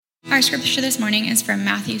Our scripture this morning is from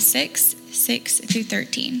Matthew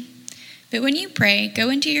 6:6-13. But when you pray, go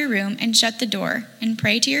into your room and shut the door and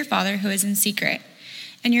pray to your Father who is in secret.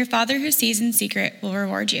 And your Father who sees in secret will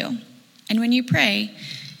reward you. And when you pray,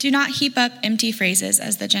 do not heap up empty phrases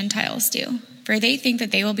as the Gentiles do, for they think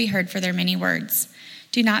that they will be heard for their many words.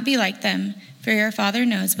 Do not be like them, for your Father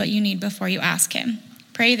knows what you need before you ask him.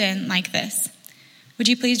 Pray then like this. Would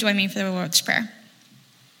you please join me for the Lord's Prayer?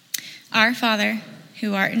 Our Father,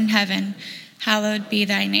 who art in heaven, hallowed be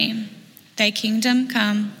thy name. Thy kingdom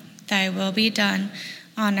come, thy will be done,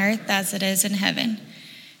 on earth as it is in heaven.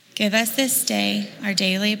 Give us this day our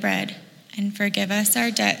daily bread, and forgive us our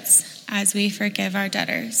debts as we forgive our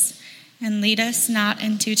debtors. And lead us not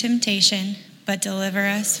into temptation, but deliver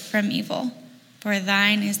us from evil. For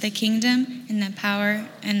thine is the kingdom, and the power,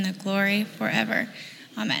 and the glory forever.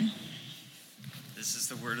 Amen. This is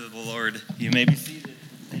the word of the Lord. You may be seated.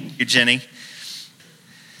 Thank you, Jenny.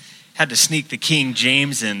 Had to sneak the King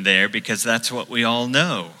James in there because that's what we all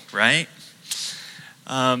know, right?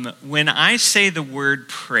 When I say the word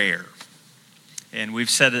prayer, and we've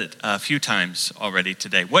said it a few times already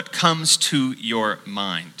today, what comes to your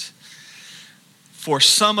mind? For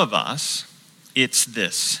some of us, it's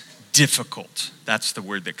this, difficult. That's the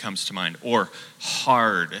word that comes to mind. Or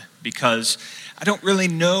hard, because I don't really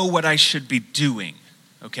know what I should be doing,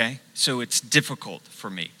 okay? So it's difficult for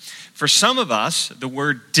me. For some of us, the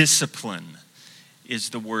word discipline is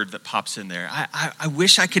the word that pops in there. I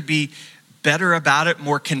wish I could be better about it,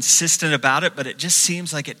 more consistent about it, but it just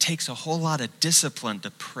seems like it takes a whole lot of discipline to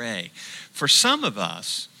pray. For some of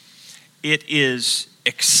us, it is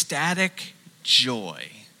ecstatic joy,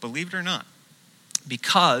 believe it or not,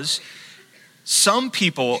 because some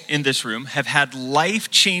people in this room have had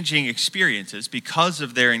life-changing experiences because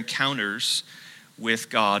of their encounters with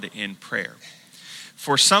God in prayer.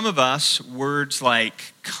 For some of us, words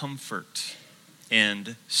like comfort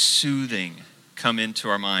and soothing come into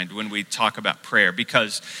our mind when we talk about prayer,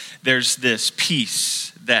 because there's this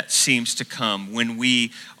peace that seems to come when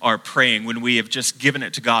we are praying, when we have just given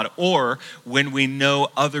it to God, or when we know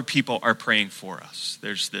other people are praying for us.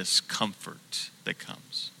 There's this comfort that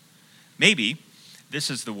comes. Maybe this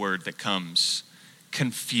is the word that comes,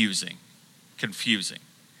 confusing.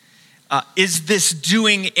 Is this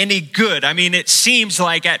doing any good? I mean, it seems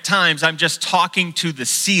like at times I'm just talking to the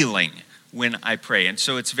ceiling when I pray, and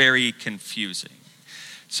so it's very confusing.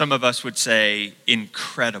 Some of us would say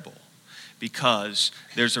incredible, because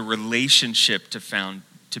there's a relationship to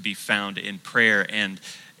be found in prayer, and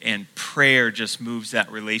prayer just moves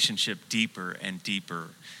that relationship deeper and deeper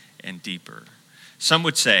and deeper. Some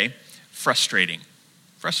would say frustrating,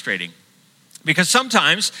 because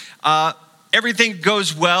sometimes everything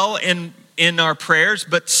goes well in our prayers,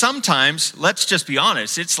 but sometimes, let's just be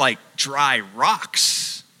honest, it's like dry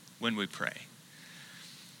rocks when we pray.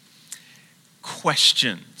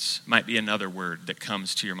 Questions might be another word that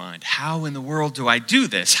comes to your mind. How in the world do I do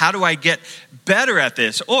this? How do I get better at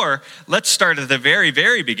this? Or let's start at the very,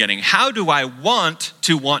 very beginning. How do I want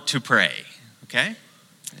to pray? Okay?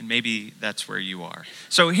 And maybe that's where you are.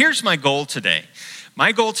 So here's my goal today.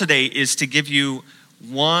 My goal today is to give you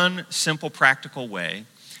one simple, practical way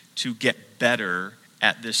to get better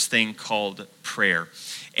at this thing called prayer.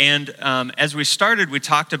 And as we started, we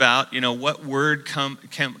talked about, what word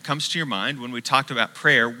comes to your mind when we talked about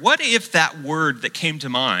prayer. What if that word that came to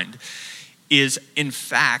mind is, in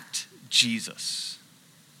fact, Jesus?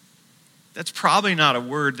 That's probably not a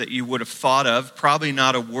word that you would have thought of, probably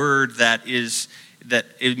not a word that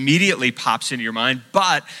immediately pops into your mind,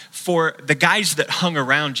 but for the guys that hung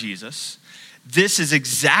around Jesus, this is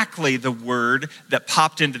exactly the word that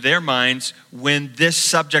popped into their minds when this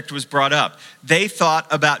subject was brought up. They thought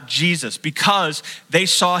about Jesus because they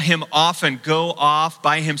saw him often go off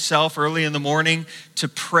by himself early in the morning to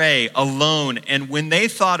pray alone. And when they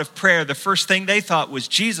thought of prayer, the first thing they thought was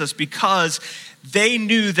Jesus, because they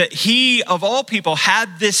knew that he, of all people,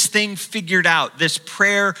 had this thing figured out, this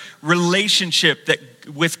prayer relationship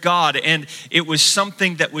with God, and it was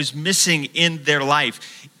something that was missing in their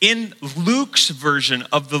life. In Luke's version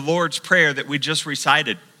of the Lord's Prayer that we just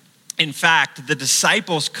recited, in fact, the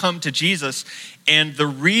disciples come to Jesus, and the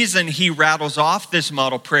reason he rattles off this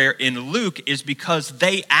model prayer in Luke is because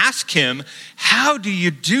they ask him, how do you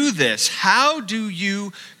do this? How do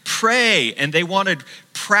you pray? And they wanted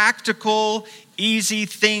practical, easy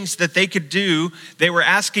things that they could do. They were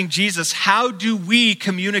asking Jesus, how do we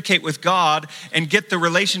communicate with God and get the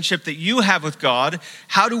relationship that you have with God?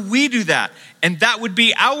 How do we do that? And that would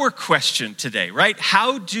be our question today, right?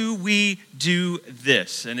 How do we do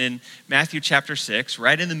this? And in Matthew chapter 6,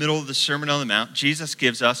 right in the middle of the Sermon on the Mount, Jesus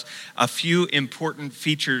gives us a few important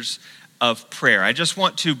features of prayer. I just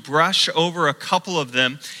want to brush over a couple of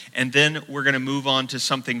them, and then we're going to move on to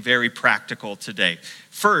something very practical today.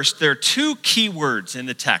 First, there are two key words in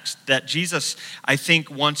the text that Jesus, I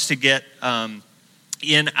think, wants to get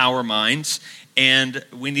in our minds, and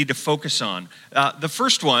we need to focus on. The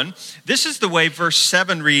first one, this is the way verse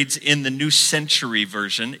 7 reads in the New Century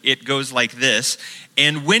Version. It goes like this: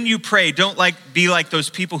 and when you pray, don't be like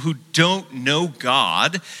those people who don't know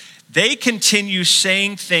God. They continue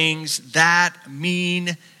saying things that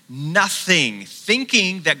mean nothing,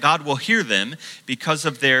 thinking that God will hear them because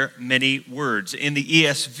of their many words. In the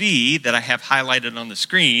ESV that I have highlighted on the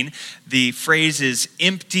screen, the phrase is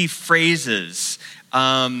empty phrases.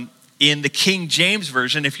 In the King James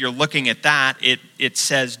Version, if you're looking at that, it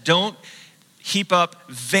says, don't heap up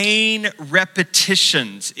vain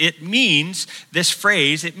repetitions. It means, this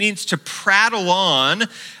phrase, it means to prattle on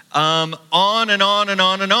and on and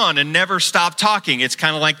on and on and never stop talking. It's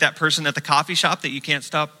kind of like that person at the coffee shop that you can't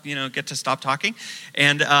get to stop talking.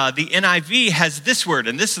 And the NIV has this word,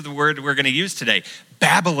 and this is the word we're going to use today: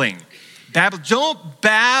 babbling. Don't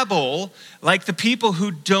babble like the people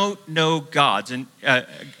who don't know God.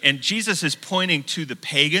 And Jesus is pointing to the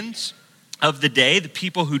pagans of the day, the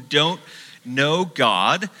people who don't know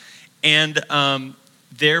God. And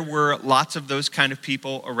there were lots of those kind of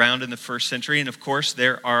people around in the first century. And of course,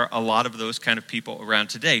 there are a lot of those kind of people around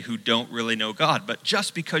today who don't really know God. But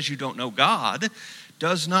just because you don't know God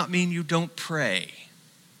does not mean you don't pray.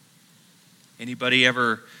 Anybody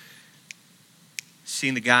ever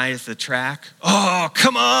seen the guy at the track? Oh,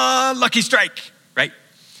 come on, lucky strike, right?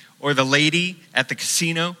 Or the lady at the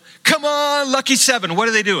casino? Come on, lucky seven. What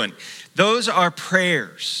are they doing? Those are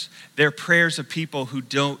prayers. They're prayers of people who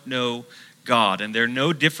don't know God, and they're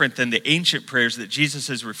no different than the ancient prayers that Jesus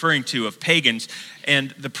is referring to of pagans.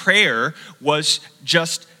 And the prayer was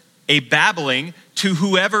just a babbling to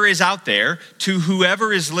whoever is out there, to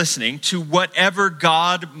whoever is listening, to whatever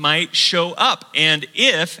God might show up. And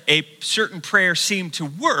if a certain prayer seemed to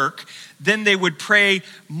work, then they would pray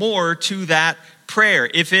more to that prayer.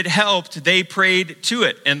 If it helped, they prayed to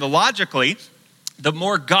it. And logically, the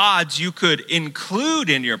more gods you could include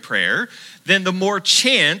in your prayer, then the more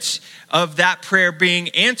chance of that prayer being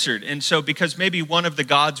answered. And so because maybe one of the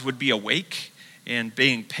gods would be awake and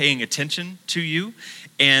paying attention to you,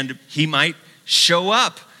 and he might show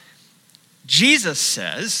up. Jesus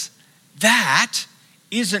says that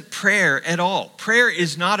isn't prayer at all. Prayer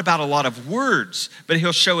is not about a lot of words, but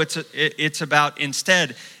he'll show it's about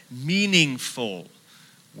instead meaningful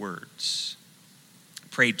words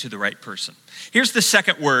prayed to the right person. Here's the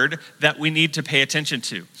second word that we need to pay attention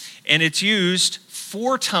to. And it's used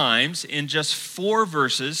 4 times in just 4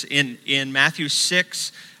 verses in Matthew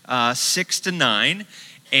 6, 6-9.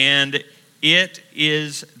 And it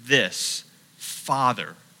is this: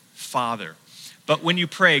 Father, Father. But when you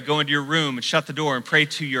pray, go into your room and shut the door and pray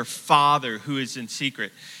to your Father who is in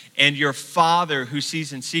secret. And your Father who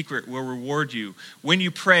sees in secret will reward you. When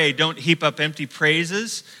you pray, don't heap up empty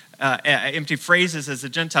phrases as the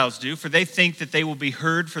Gentiles do, for they think that they will be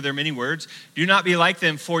heard for their many words. Do not be like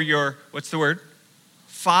them, for your, what's the word?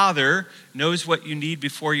 Father knows what you need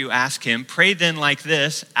before you ask him. Pray then like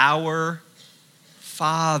this: Our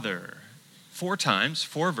Father. 4 times,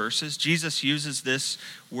 4 verses, Jesus uses this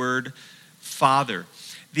word Father.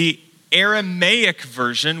 The Aramaic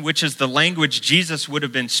version, which is the language Jesus would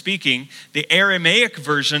have been speaking, the Aramaic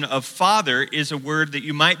version of Father is a word that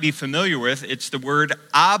you might be familiar with. It's the word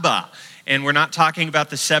Abba. And we're not talking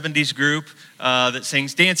about the 70s group that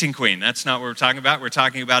sings Dancing Queen. That's not what we're talking about. We're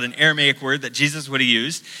talking about an Aramaic word that Jesus would have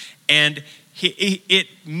used. And it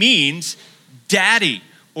means daddy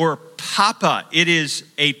or papa. It is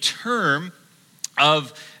a term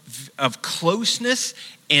of closeness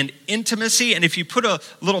and intimacy. And if you put a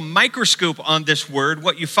little microscope on this word,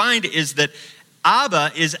 what you find is that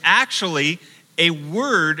Abba is actually a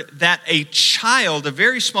word that a child, a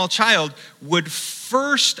very small child, would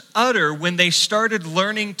first utter when they started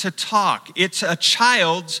learning to talk. It's a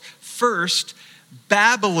child's first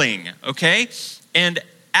babbling, okay? And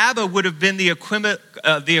Abba would have been the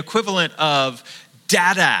equivalent of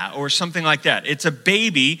dada or something like that. It's a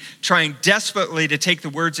baby trying desperately to take the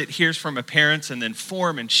words it hears from a parent and then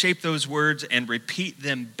form and shape those words and repeat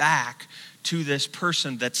them back to this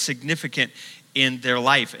person that's significant in their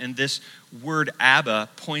life. And this word Abba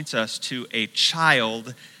points us to a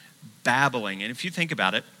child babbling. And if you think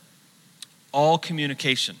about it, all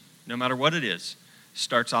communication, no matter what it is,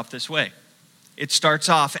 starts off this way. It starts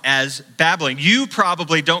off as babbling. You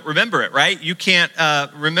probably don't remember it, right? You can't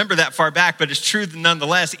remember that far back, but it's true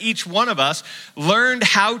nonetheless. Each one of us learned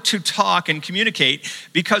how to talk and communicate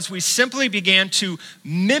because we simply began to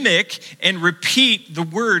mimic and repeat the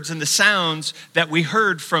words and the sounds that we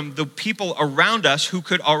heard from the people around us who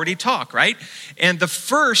could already talk, right? And the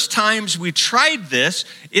first times we tried this,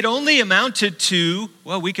 it only amounted to,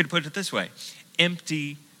 well, we could put it this way,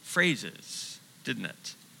 empty phrases, didn't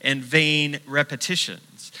it? And vain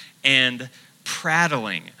repetitions and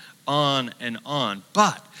prattling on and on.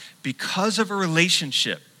 But because of a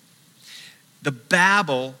relationship, the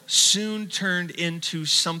babble soon turned into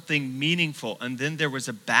something meaningful, and then there was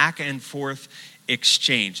a back and forth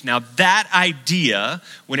exchange. Now that idea,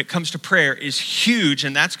 when it comes to prayer, is huge,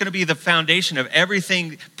 and that's going to be the foundation of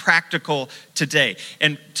everything practical today.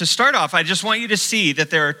 And to start off, I just want you to see that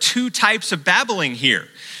there are two types of babbling here.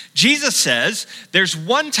 Jesus says there's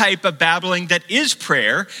one type of babbling that is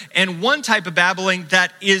prayer and one type of babbling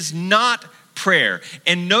that is not prayer.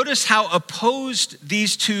 And notice how opposed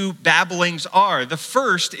these two babblings are. The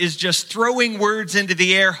first is just throwing words into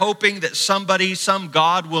the air, hoping that somebody, some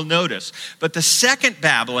God will notice. But the second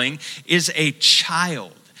babbling is a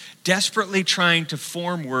child desperately trying to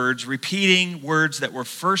form words, repeating words that were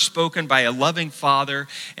first spoken by a loving father.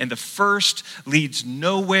 And the first leads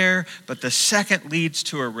nowhere, but the second leads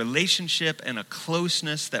to a relationship and a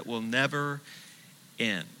closeness that will never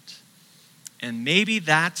end. And maybe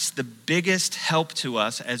that's the biggest help to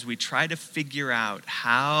us as we try to figure out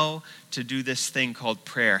how to do this thing called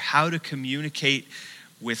prayer, how to communicate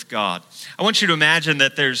with God. I want you to imagine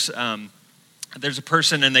that there's a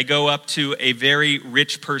person and they go up to a very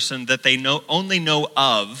rich person that they only know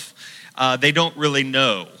of. They don't really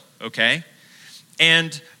know, okay?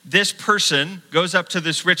 And this person goes up to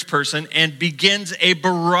this rich person and begins a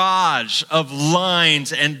barrage of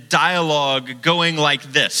lines and dialogue going like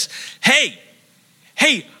this. Hey,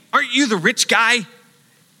 aren't you the rich guy?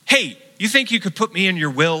 Hey, you think you could put me in your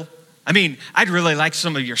will? I mean, I'd really like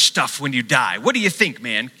some of your stuff when you die. What do you think,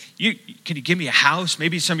 man? Can you give me a house,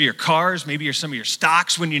 maybe some of your cars, maybe some of your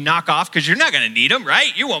stocks when you knock off? Because you're not going to need them,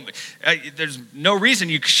 right? You won't. There's no reason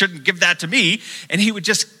you shouldn't give that to me. And he would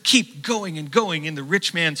just keep going and going in the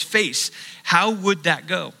rich man's face. How would that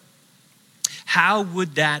go? How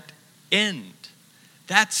would that end?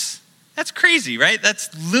 That's crazy, right? That's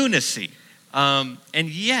lunacy. And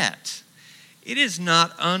yet, it is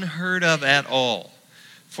not unheard of at all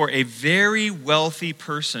for a very wealthy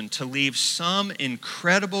person to leave some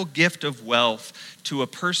incredible gift of wealth to a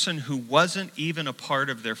person who wasn't even a part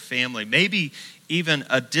of their family, maybe even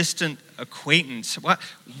a distant acquaintance.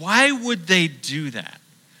 Why would they do that?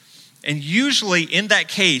 And usually in that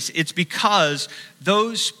case, it's because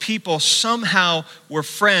those people somehow were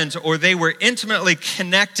friends or they were intimately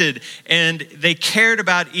connected and they cared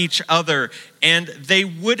about each other, and they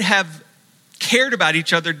would have cared about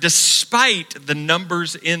each other despite the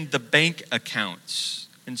numbers in the bank accounts.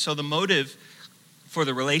 And so the motive for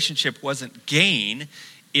the relationship wasn't gain,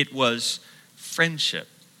 it was friendship.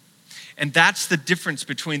 And that's the difference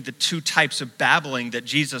between the two types of babbling that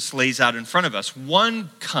Jesus lays out in front of us.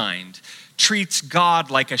 One kind treats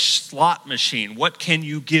God like a slot machine. What can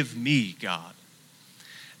you give me, God?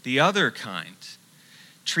 The other kind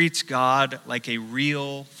treats God like a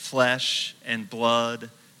real flesh and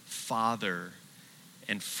blood father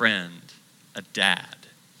and friend, a dad.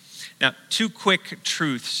 Now, two quick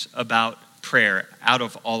truths about prayer out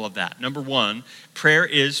of all of that. Number one, prayer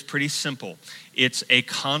is pretty simple. It's a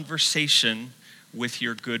conversation with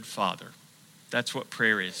your good father. That's what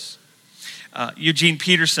prayer is. Eugene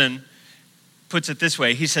Peterson puts it this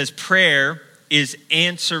way. He says, prayer is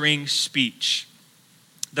answering speech.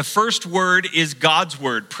 The first word is God's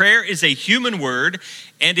word. Prayer is a human word,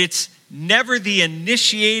 and it's never the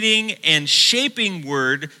initiating and shaping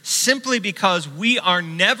word simply because we are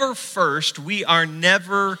never first, we are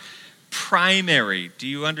never primary. Do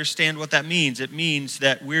you understand what that means? It means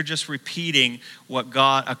that we're just repeating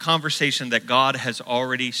a conversation that God has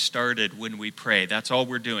already started when we pray. That's all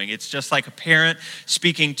we're doing. It's just like a parent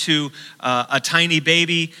speaking to a tiny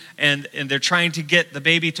baby, and they're trying to get the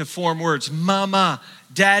baby to form words. Mama,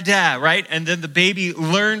 dada, right? And then the baby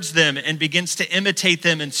learns them and begins to imitate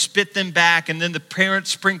them and spit them back. And then the parents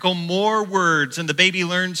sprinkle more words and the baby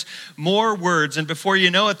learns more words. And before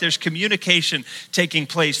you know it, there's communication taking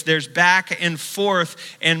place. There's back and forth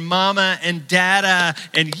and mama and dada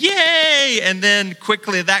and yay. And then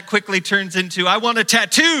that quickly turns into, I want a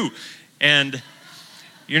tattoo. And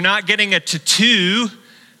You're not getting a tattoo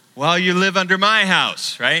while you live under my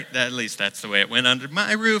house, right? At least that's the way it went under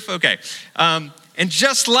my roof. Okay. And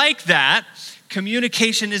just like that,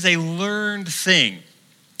 communication is a learned thing.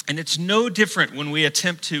 And it's no different when we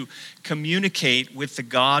attempt to communicate with the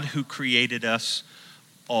God who created us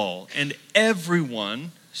all. And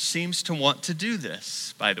everyone seems to want to do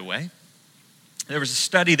this, by the way. There was a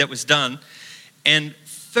study that was done, and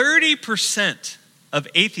 30% of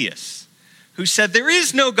atheists who said there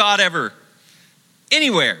is no God ever,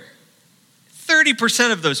 anywhere,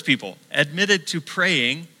 30% of those people admitted to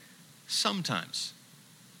praying sometimes.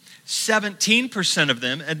 17% of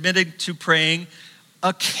them admitted to praying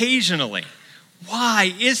occasionally.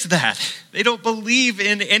 Why is that? They don't believe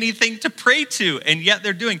in anything to pray to, and yet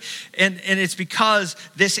they're doing. And it's because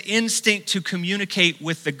this instinct to communicate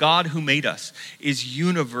with the God who made us is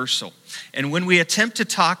universal. And when we attempt to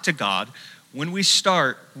talk to God, when we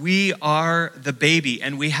start, we are the baby,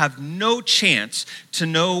 and we have no chance to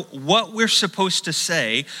know what we're supposed to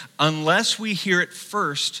say unless we hear it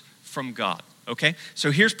first from God. Okay?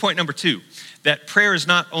 So here's point number 2, that prayer is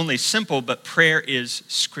not only simple, but prayer is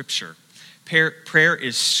scripture. Prayer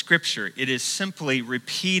is scripture. It is simply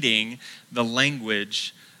repeating the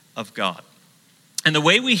language of God. And the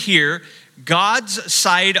way we hear God's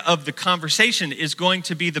side of the conversation is going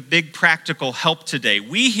to be the big practical help today.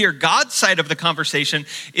 We hear God's side of the conversation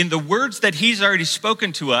in the words that he's already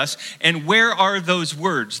spoken to us. And where are those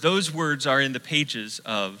words? Those words are in the pages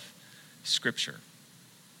of Scripture.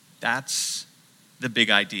 That's the big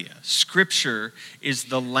idea. Scripture is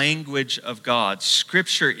the language of God.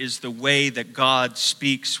 Scripture is the way that God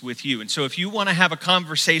speaks with you. And so if you want to have a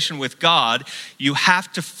conversation with God, you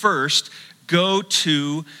have to first go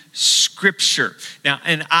to Scripture. Now,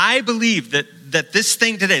 and I believe that this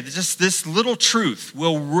thing today, just this little truth,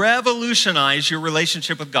 will revolutionize your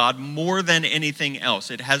relationship with God more than anything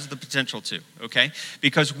else. It has the potential to, okay?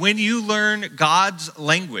 Because when you learn God's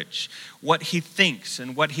language, what he thinks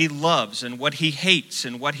and what he loves and what he hates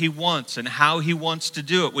and what he wants and how he wants to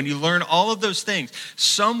do it, when you learn all of those things,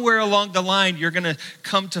 somewhere along the line, you're going to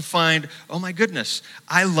come to find, oh my goodness,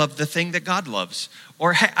 I love the thing that God loves.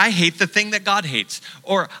 Or I hate the thing that God hates.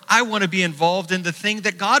 Or I want to be involved in the thing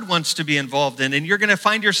that God wants to be involved in. And you're going to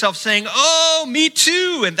find yourself saying, oh, me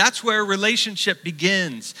too. And that's where a relationship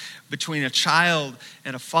begins between a child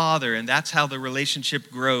and a father. And that's how the relationship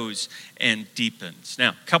grows and deepens.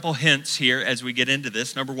 Now, a couple hints here as we get into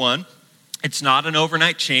this. Number 1, it's not an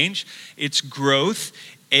overnight change. It's growth.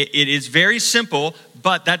 It is very simple,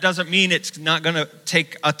 but that doesn't mean it's not going to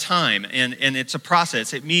take a time, and it's a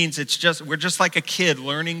process. It means we're just like a kid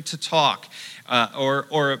learning to talk,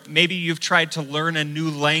 or maybe you've tried to learn a new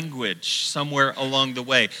language somewhere along the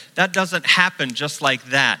way. That doesn't happen just like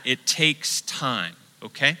that. It takes time,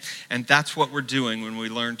 okay? And that's what we're doing when we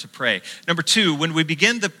learn to pray. Number 2, when we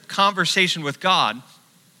begin the conversation with God,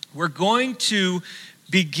 we're going to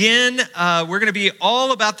be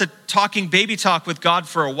all about the talking baby talk with God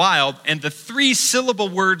for a while, and the 3-syllable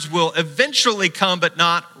words will eventually come, but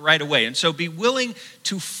not right away. And so be willing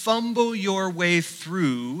to fumble your way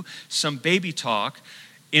through some baby talk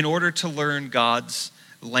in order to learn God's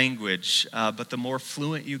language. But the more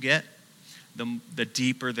fluent you get, the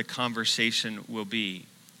deeper the conversation will be.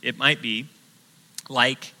 It might be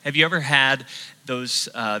like, have you ever had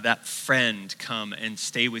that friend come and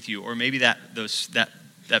stay with you, or maybe that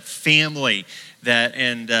family,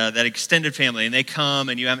 that extended family, and they come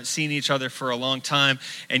and you haven't seen each other for a long time,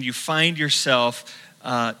 and you find yourself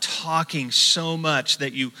talking so much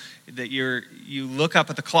that you look up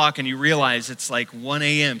at the clock and you realize it's like 1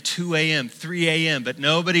 a.m., 2 a.m., 3 a.m., but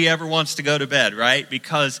nobody ever wants to go to bed, right?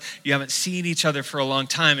 Because you haven't seen each other for a long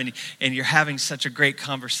time, and you're having such a great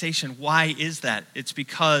conversation. Why is that? It's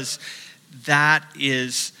because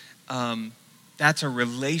that's a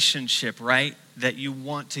relationship, right? That you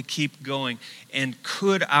want to keep going. And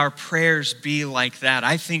could our prayers be like that?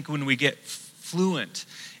 I think when we get fluent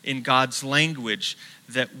in God's language,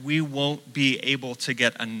 that we won't be able to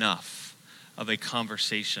get enough of a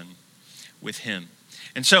conversation with him.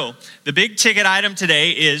 And so the big ticket item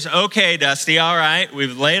today is, okay, Dusty, all right,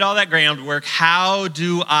 we've laid all that groundwork. How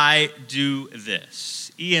do I do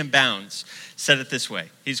this? E.M. Bounds said it this way.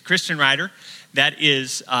 He's a Christian writer that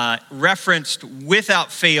is referenced without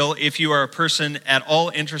fail if you are a person at all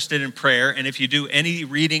interested in prayer, and if you do any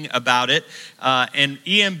reading about it. And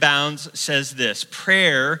E.M. Bounds says this: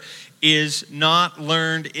 prayer is not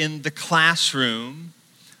learned in the classroom,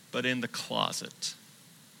 but in the closet.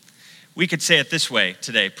 We could say it this way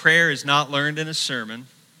today: prayer is not learned in a sermon,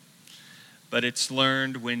 but it's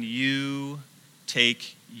learned when you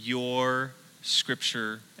take your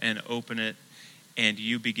scripture and open it and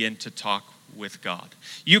you begin to talk with God.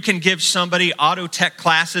 You can give somebody auto tech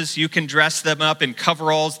classes. You can dress them up in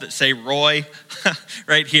coveralls that say Roy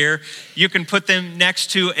right here. You can put them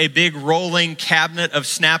next to a big rolling cabinet of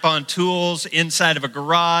Snap-on tools inside of a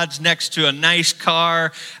garage, next to a nice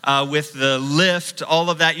car with the lift, all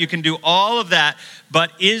of that. You can do all of that.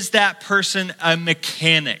 But is that person a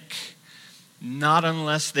mechanic? Not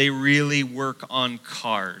unless they really work on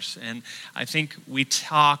cars. And I think we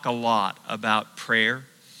talk a lot about prayer.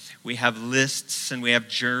 We have lists and we have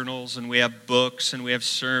journals and we have books and we have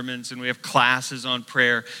sermons and we have classes on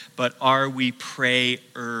prayer. But are we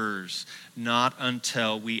prayers? Not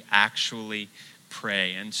until we actually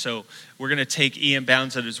pray. And so we're going to take Ian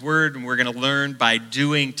Bounds at his word and we're going to learn by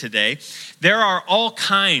doing today. There are all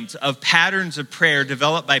kinds of patterns of prayer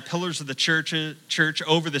developed by pillars of the church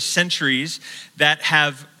over the centuries that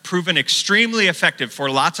have proven extremely effective for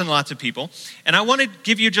lots and lots of people. And I want to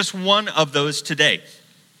give you just one of those today.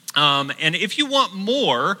 And if you want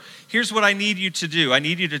more, here's what I need you to do. I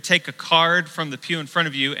need you to take a card from the pew in front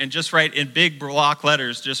of you and just write in big block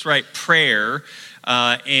letters, just write prayer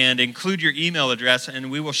and include your email address,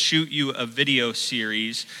 and we will shoot you a video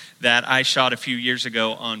series that I shot a few years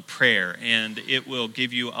ago on prayer, and it will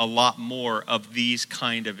give you a lot more of these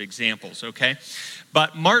kind of examples, okay?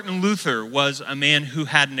 But Martin Luther was a man who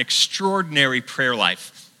had an extraordinary prayer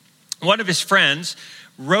life. One of his friends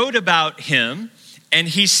wrote about him, and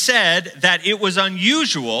he said that it was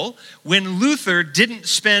unusual when Luther didn't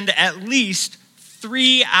spend at least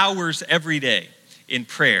 3 hours every day in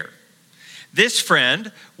prayer. This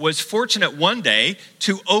friend was fortunate one day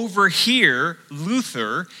to overhear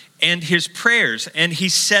Luther and his prayers. And he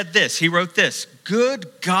said this, he wrote this,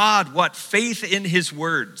 "Good God, what faith in his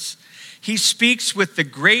words. He speaks with the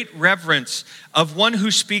great reverence of one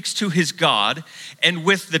who speaks to his God and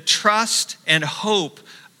with the trust and hope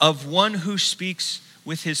of one who speaks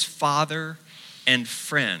with his father and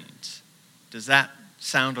friend." Does that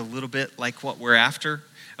sound a little bit like what we're after?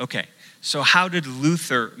 Okay, so how did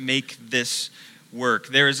Luther make this work?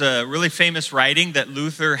 There's a really famous writing that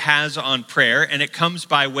Luther has on prayer, and it comes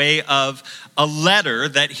by way of a letter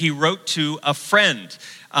that he wrote to a friend.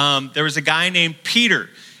 There was a guy named Peter,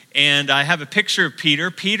 and I have a picture of Peter.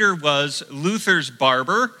 Peter was Luther's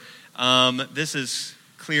barber. This is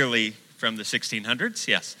clearly from the 1600s,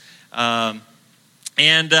 yes.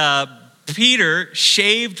 And Peter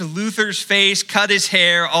shaved Luther's face, cut his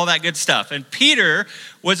hair, all that good stuff. And Peter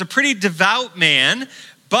was a pretty devout man,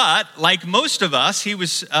 but like most of us, he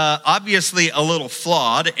was obviously a little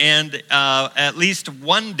flawed. And at least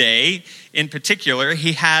one day in particular,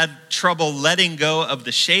 he had trouble letting go of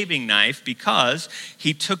the shaving knife because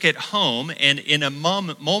he took it home. And in a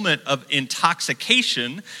moment of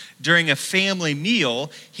intoxication during a family meal,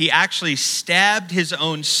 he actually stabbed his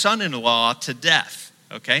own son-in-law to death.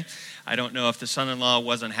 Okay, I don't know if the son-in-law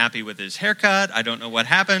wasn't happy with his haircut. I don't know what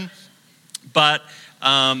happened. But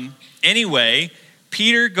anyway,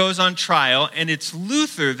 Peter goes on trial, and it's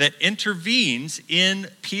Luther that intervenes in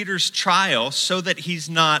Peter's trial so that he's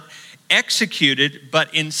not executed,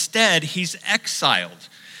 but instead he's exiled.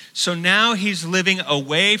 So now he's living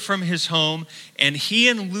away from his home, and he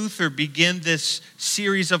and Luther begin this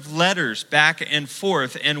series of letters back and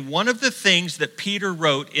forth. And one of the things that Peter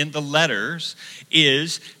wrote in the letters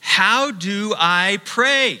is, "How do I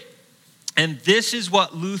pray?" And this is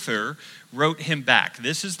what Luther wrote him back.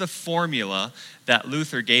 This is the formula that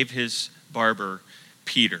Luther gave his barber,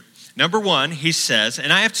 Peter. Number one, he says,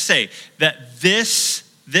 and I have to say that this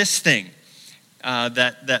thing,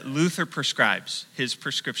 that Luther prescribes, his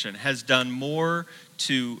prescription, has done more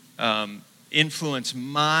to influence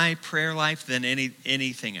my prayer life than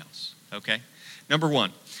anything else, okay? Number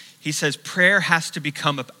one, he says prayer has to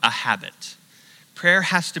become a habit. Prayer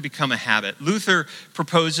has to become a habit. Luther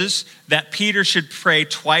proposes that Peter should pray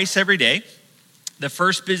twice every day, the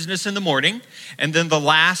first business in the morning, and then the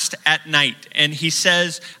last at night. And he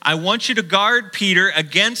says, I want you to guard, Peter,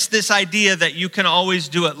 against this idea that you can always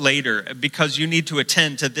do it later because you need to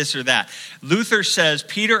attend to this or that. Luther says,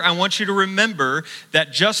 Peter, I want you to remember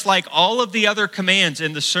that just like all of the other commands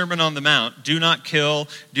in the Sermon on the Mount, do not kill,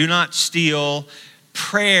 do not steal,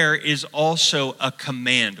 prayer is also a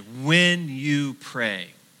command. When you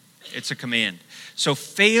pray, it's a command. So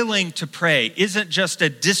failing to pray isn't just a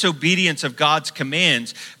disobedience of God's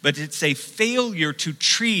commands, but it's a failure to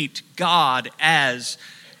treat God as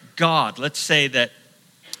God. Let's say that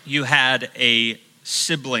you had a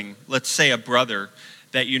sibling, let's say a brother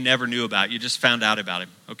that you never knew about. You just found out about him,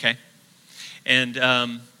 okay?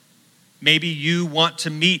 And Maybe you want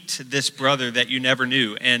to meet this brother that you never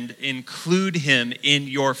knew and include him in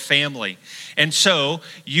your family. And so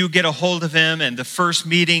you get a hold of him and the first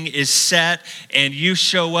meeting is set and you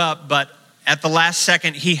show up, but at the last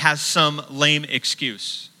second he has some lame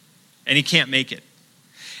excuse and he can't make it.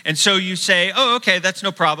 And so you say, oh, okay, that's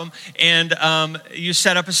no problem. And you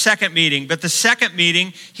set up a second meeting. But the second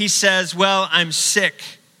meeting, he says, well, I'm sick.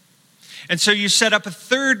 And so you set up a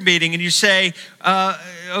third meeting and you say,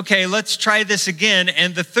 okay, let's try this again.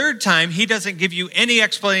 And the third time, he doesn't give you any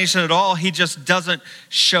explanation at all. He just doesn't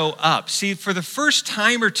show up. See, for the first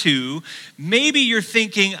time or two, maybe you're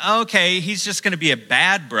thinking, okay, he's just going to be a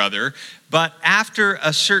bad brother. But after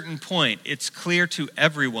a certain point, it's clear to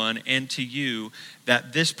everyone and to you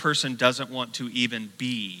that this person doesn't want to even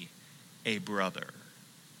be a brother.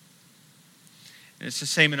 And it's the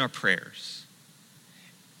same in our prayers.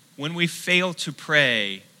 When we fail to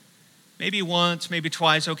pray, maybe once, maybe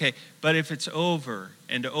twice, okay, but if it's over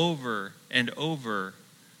and over and over,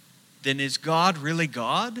 then is God really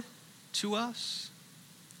God to us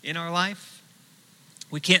in our life?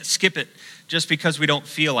 We can't skip it just because we don't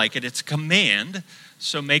feel like it. It's a command,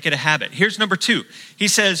 so make it a habit. Here's number 2. He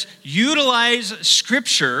says, utilize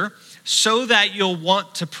Scripture so that you'll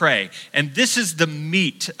want to pray. And this is the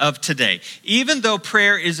meat of today. Even though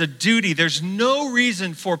prayer is a duty, there's no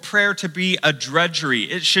reason for prayer to be a drudgery.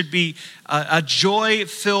 It should be a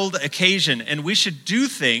joy-filled occasion. And we should do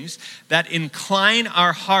things that incline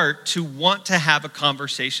our heart to want to have a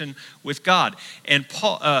conversation with God. And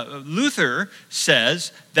Luther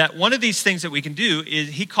says that one of these things that we can do is,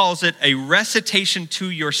 he calls it a recitation to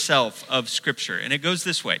yourself of Scripture. And it goes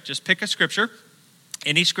this way. Just pick a Scripture.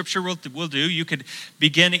 Any Scripture will do. You could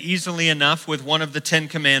begin easily enough with one of the 10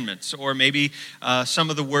 Commandments, or maybe some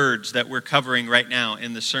of the words that we're covering right now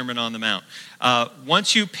in the Sermon on the Mount.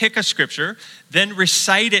 Once you pick a Scripture, then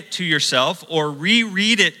recite it to yourself or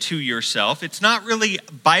reread it to yourself. It's not really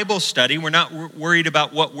Bible study. We're not worried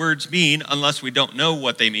about what words mean unless we don't know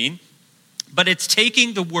what they mean. But it's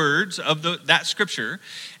taking the words of that Scripture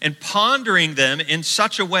and pondering them in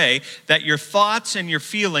such a way that your thoughts and your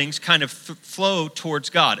feelings kind of flow towards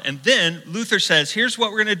God. And then Luther says, here's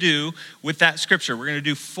what we're going to do with that Scripture. We're going to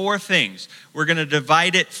do 4 things. We're going to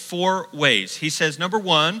divide it 4 ways. He says, number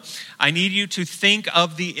 1, I need you to think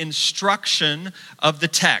of the instruction of the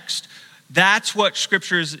text. That's what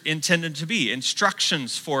Scripture is intended to be,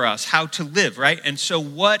 instructions for us, how to live, right? And so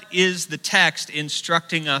what is the text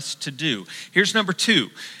instructing us to do? Here's number 2.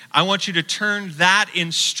 I want you to turn that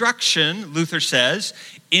instruction, Luther says,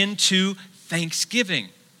 into thanksgiving.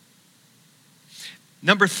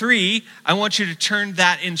 Number 3, I want you to turn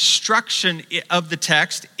that instruction of the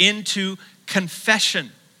text into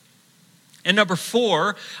confession. And number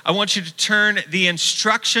 4, I want you to turn the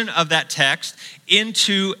instruction of that text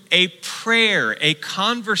into a prayer, a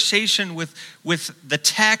conversation with the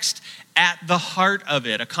text at the heart of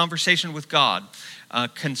it, a conversation with God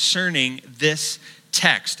concerning this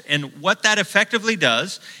text. And what that effectively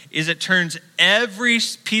does is it turns every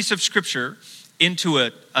piece of Scripture into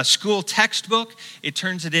a school textbook. It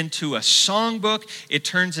turns it into a songbook. It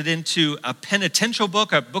turns it into a penitential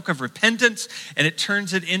book, a book of repentance, and it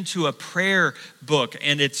turns it into a prayer book.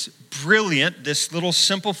 And it's brilliant, this little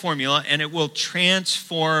simple formula, and it will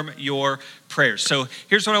transform your prayers. So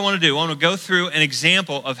here's what I want to do. I want to go through an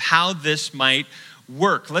example of how this might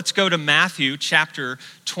work. Let's go to Matthew chapter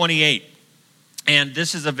 28. And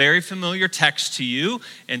this is a very familiar text to you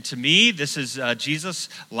and to me. This is Jesus'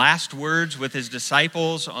 last words with his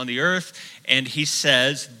disciples on the earth. And he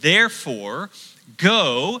says, therefore,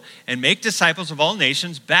 go and make disciples of all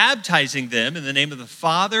nations, baptizing them in the name of the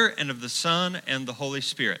Father and of the Son and the Holy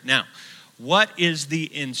Spirit. Now, what is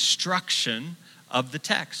the instruction of the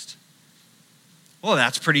text? Well,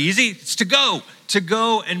 that's pretty easy. It's to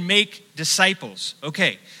go and make disciples.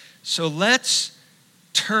 Okay, so let's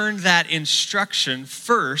turn that instruction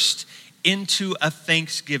first into a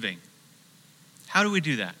thanksgiving. How do we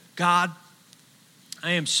do that? God,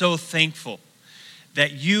 I am so thankful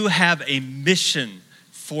that you have a mission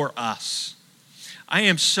for us. I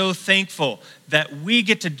am so thankful that we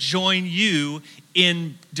get to join you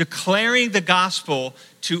in declaring the gospel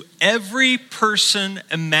to every person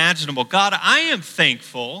imaginable. God, I am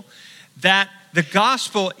thankful that the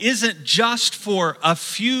gospel isn't just for a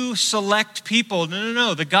few select people.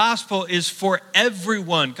 No. The gospel is for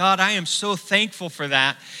everyone. God, I am so thankful for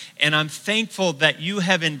that. And I'm thankful that you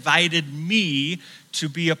have invited me to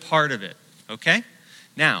be a part of it. Okay?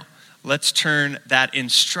 Now, let's turn that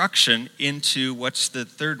instruction into, what's the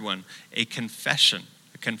third one? A confession.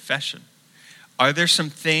 A confession. Are there some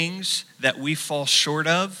things that we fall short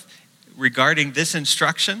of regarding this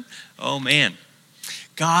instruction, oh man,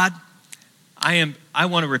 God, I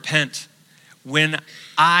want to repent when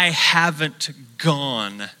I haven't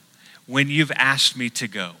gone when you've asked me to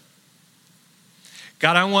go.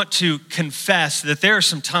 God, I want to confess that there are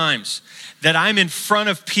some times that I'm in front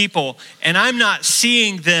of people and I'm not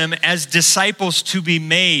seeing them as disciples to be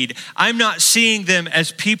made. I'm not seeing them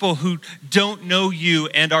as people who don't know you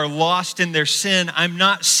and are lost in their sin. I'm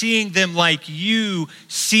not seeing them like you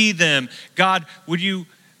see them. God,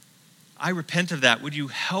 I repent of that. Would you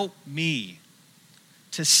help me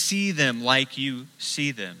to see them like you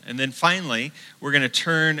see them? And then finally, we're going to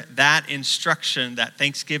turn that instruction, that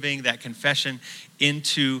thanksgiving, that confession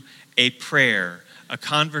into a prayer, a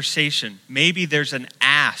conversation. Maybe there's an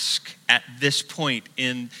ask at this point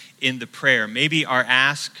in the prayer. Maybe our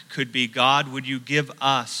ask could be, God, would you give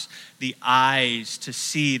us the eyes to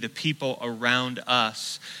see the people around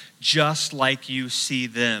us just like you see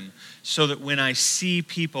them, so that when I see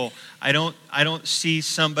people, I don't see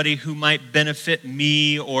somebody who might benefit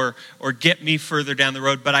me or get me further down the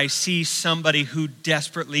road, but I see somebody who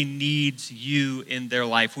desperately needs you in their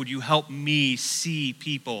life. Would you help me see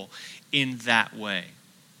people in that way?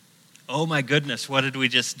 Oh my goodness, what did we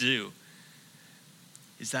just do?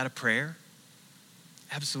 Is that a prayer?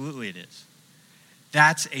 Absolutely it is.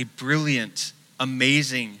 That's a brilliant,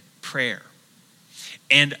 amazing prayer.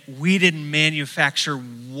 And we didn't manufacture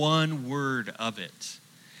one word of it.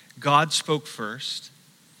 God spoke first,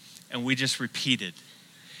 and we just repeated.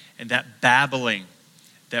 And that babbling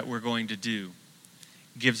that we're going to do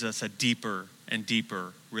gives us a deeper and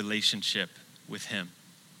deeper relationship with him.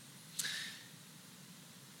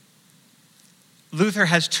 Luther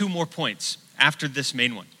has two more points after this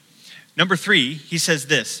main one. Number 3, he says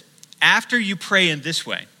this: after you pray in this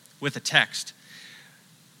way with a text,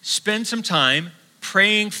 spend some time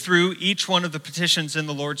praying through each one of the petitions in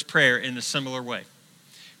the Lord's Prayer in a similar way.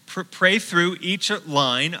 Pray through each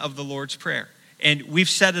line of the Lord's Prayer. And we've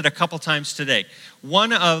said it a couple times today.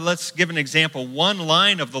 Let's give an example. One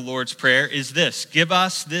line of the Lord's Prayer is this: give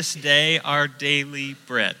us this day our daily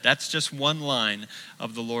bread. That's just one line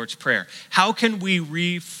of the Lord's Prayer. How can we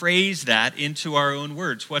rephrase that into our own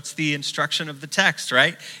words? What's the instruction of the text,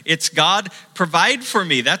 right? It's God, provide for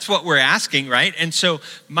me. That's what we're asking, right? And so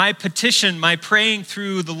my petition, my praying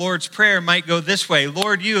through the Lord's Prayer might go this way: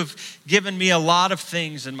 Lord, you have given me a lot of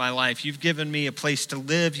things in my life. You've given me a place to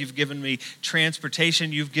live. You've given me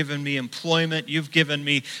transportation. You've given me employment. You've given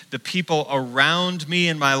me the people around me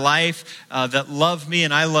in my life that love me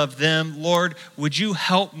and I love them. Lord, would you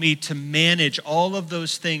help me to manage all of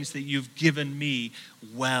those things that you've given me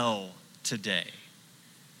well today?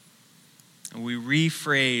 And we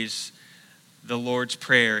rephrase the Lord's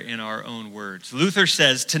Prayer in our own words. Luther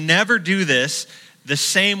says to never do this the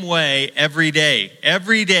same way every day.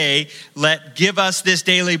 Every day, give us this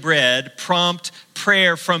daily bread, prompt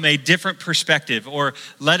prayer from a different perspective, or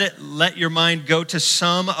let your mind go to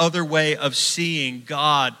some other way of seeing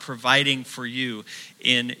God providing for you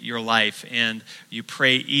in your life. And you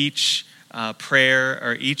pray each prayer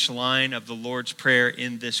or each line of the Lord's Prayer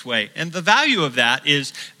in this way. And the value of that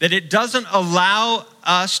is that it doesn't allow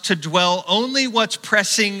us to dwell only what's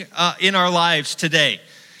pressing in our lives today.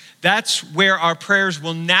 That's where our prayers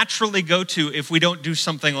will naturally go to if we don't do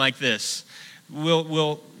something like this.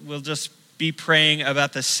 We'll just be praying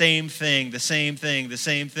about the same thing,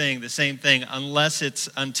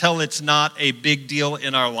 until it's not a big deal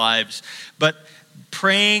in our lives. But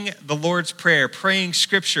praying the Lord's Prayer, praying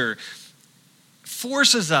Scripture,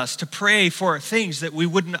 forces us to pray for things that we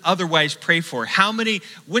wouldn't otherwise pray for.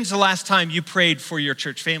 When's the last time you prayed for your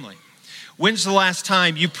church family? When's the last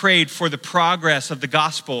time you prayed for the progress of the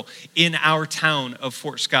gospel in our town of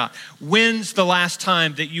Fort Scott? When's the last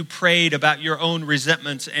time that you prayed about your own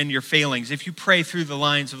resentments and your failings? If you pray through the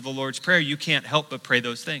lines of the Lord's Prayer, you can't help but pray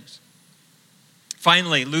those things.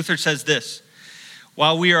 Finally, Luther says this: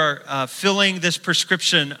 while we are filling this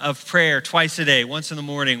prescription of prayer twice a day, once in the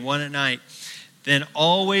morning, one at night, then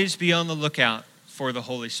always be on the lookout for the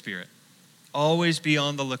Holy Spirit. Always be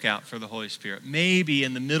on the lookout for the Holy Spirit. Maybe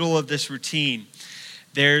in the middle of this routine,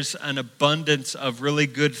 there's an abundance of really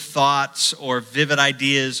good thoughts or vivid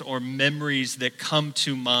ideas or memories that come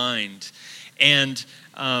to mind. And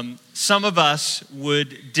some of us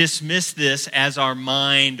would dismiss this as our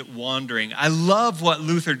mind wandering. I love what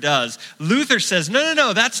Luther does. Luther says,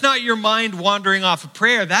 no, that's not your mind wandering off of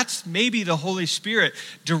prayer. That's maybe the Holy Spirit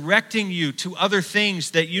directing you to other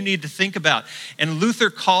things that you need to think about. And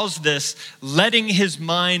Luther calls this letting his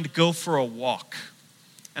mind go for a walk.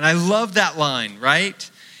 And I love that line,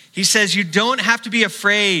 right? He says you don't have to be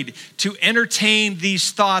afraid to entertain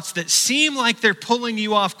these thoughts that seem like they're pulling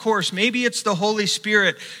you off course. Maybe it's the Holy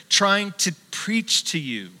Spirit trying to preach to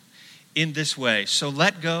you in this way. So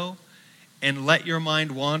let go and let your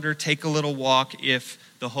mind wander. Take a little walk if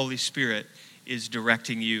the Holy Spirit is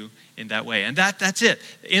directing you in that way. And that's it.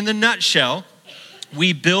 In the nutshell,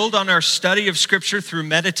 we build on our study of Scripture through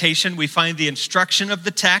meditation. We find the instruction of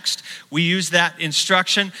the text. We use that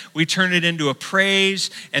instruction. We turn it into a praise,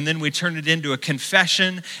 and then we turn it into a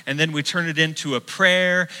confession, and then we turn it into a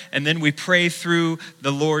prayer, and then we pray through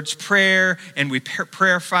the Lord's Prayer, and we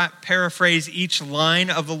paraphrase each line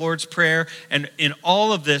of the Lord's Prayer. And in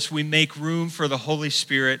all of this, we make room for the Holy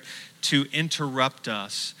Spirit to interrupt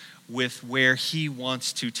us with where he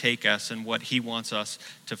wants to take us and what he wants us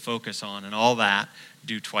to focus on, and all that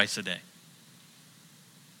do twice a day.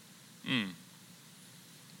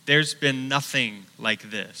 There's been nothing like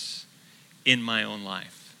this in my own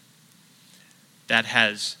life that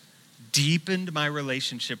has deepened my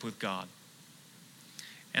relationship with God.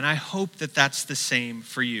 And I hope that that's the same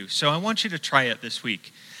for you. So I want you to try it this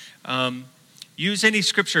week. Use any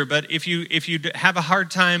scripture, but if you have a hard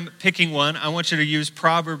time picking one, I want you to use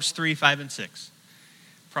Proverbs 3, 5, and 6.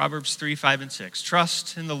 Proverbs 3, 5, and 6.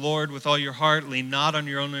 Trust in the Lord with all your heart. Lean not on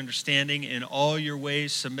your own understanding. In all your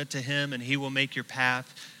ways submit to him, and he will make your paths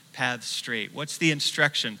straight. What's the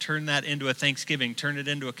instruction? Turn that into a thanksgiving. Turn it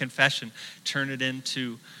into a confession. Turn it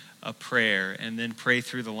into a prayer, and then pray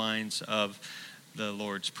through the lines of the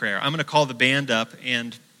Lord's Prayer. I'm going to call the band up,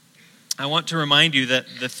 and I want to remind you that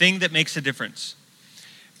the thing that makes a difference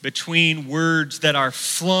between words that are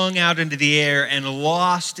flung out into the air and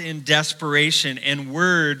lost in desperation and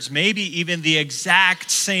words, maybe even the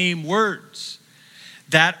exact same words,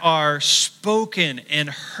 that are spoken and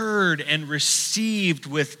heard and received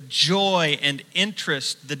with joy and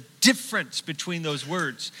interest, the difference between those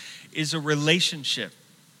words is a relationship.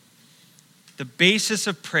 The basis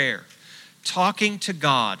of prayer, talking to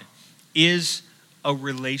God, is a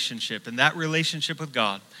relationship, and that relationship with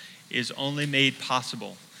God is only made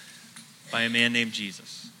possible by a man named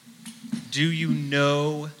Jesus. Do you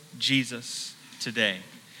know Jesus today?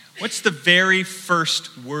 What's the very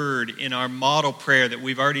first word in our model prayer that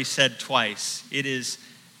we've already said twice? It is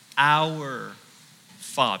our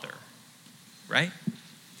Father, right?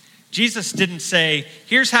 Jesus didn't say,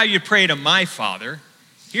 here's how you pray to my Father.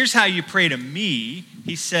 Here's how you pray to me.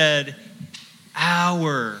 He said,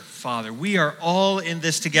 our Father. We are all in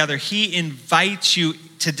this together. He invites you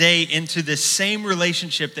today into this same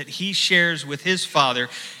relationship that he shares with his Father,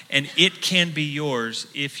 and it can be yours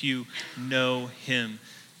if you know him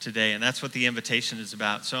today. And that's what the invitation is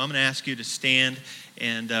about. So I'm going to ask you to stand,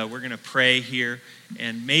 and we're going to pray here.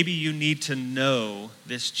 And maybe you need to know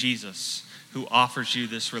this Jesus who offers you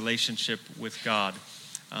this relationship with God.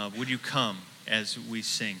 Would you come as we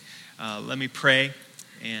sing? Let me pray,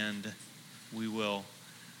 and we will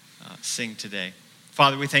sing today.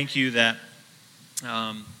 Father, we thank you that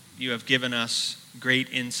you have given us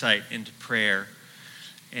great insight into prayer.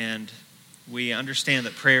 And we understand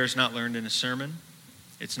that prayer is not learned in a sermon.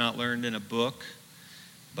 It's not learned in a book,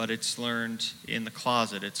 but it's learned in the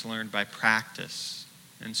closet. It's learned by practice.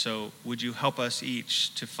 And so would you help us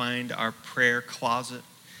each to find our prayer closet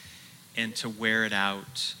and to wear it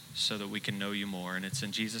out so that we can know you more. And it's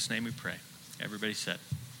in Jesus' name we pray. Everybody said.